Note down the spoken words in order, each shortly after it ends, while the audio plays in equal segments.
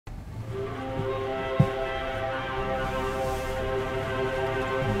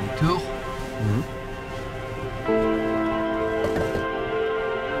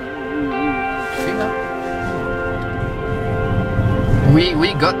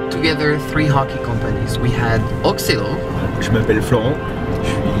we got together 3 hockey companies. We had Oxelo. Je m'appelle Florent, je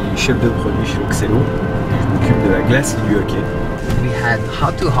suis chef de produit chez Oxelo. Je m'occupe de la glace et du hockey. We had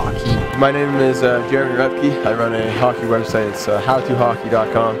How to Hockey. My name is Jeremy Repke. I run a hockey website. It's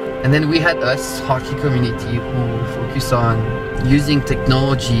howtohockey.com. And then we had us, hockey community, who focus on using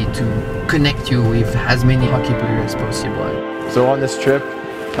technology to connect you with as many hockey players as possible. So on this trip,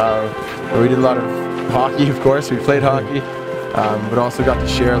 we did a lot of hockey, of course. We played hockey, but also got to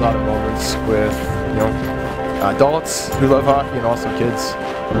share a lot of moments with, adults who love hockey and also kids.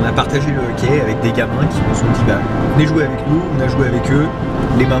 On a partagé le hockey avec des gamins qui nous ont dit venez jouer avec nous, on a joué avec eux.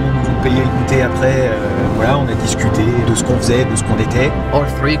 Les mamans nous ont payé le goûter après, voilà, on a discuté de ce qu'on faisait, de ce qu'on était. All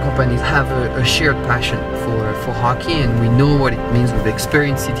 3 companies have a shared passion for hockey, and we know what it means. We've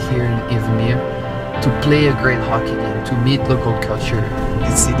experienced it here in Evenir, to play a great hockey game, to meet local culture.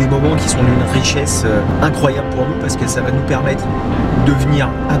 C'est des moments qui sont d'une richesse incroyable pour nous parce que ça va nous permettre de venir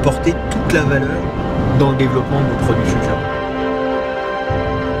apporter toute la valeur dans le développement de nos produits futurs.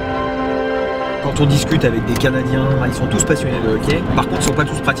 Quand on discute avec des Canadiens, ils sont tous passionnés de hockey. Par contre, ils ne sont pas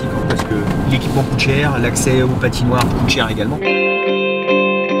tous pratiquants parce que l'équipement coûte cher, l'accès aux patinoires coûte cher également.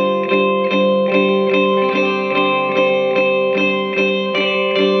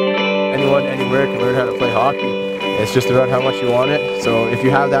 Anyone, anywhere can learn how to play hockey. It's just about how much you want it. So if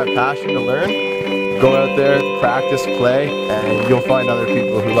you have that passion to learn, go out there, practice, play, and you'll find other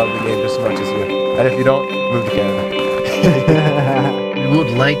people who love the game just as much as you. And if you don't, move to Canada. We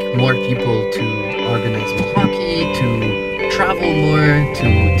would like more people to organize more hockey, to travel more,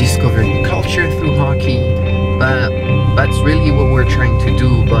 to discover new culture through hockey. That's really what we're trying to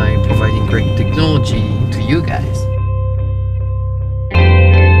do by providing great technology to you guys.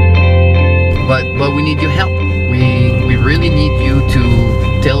 But we need your help. We really need you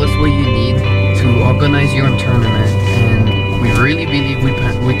to tell us what you need to organize your own tournament, and we really believe we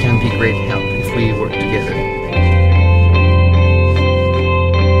can be great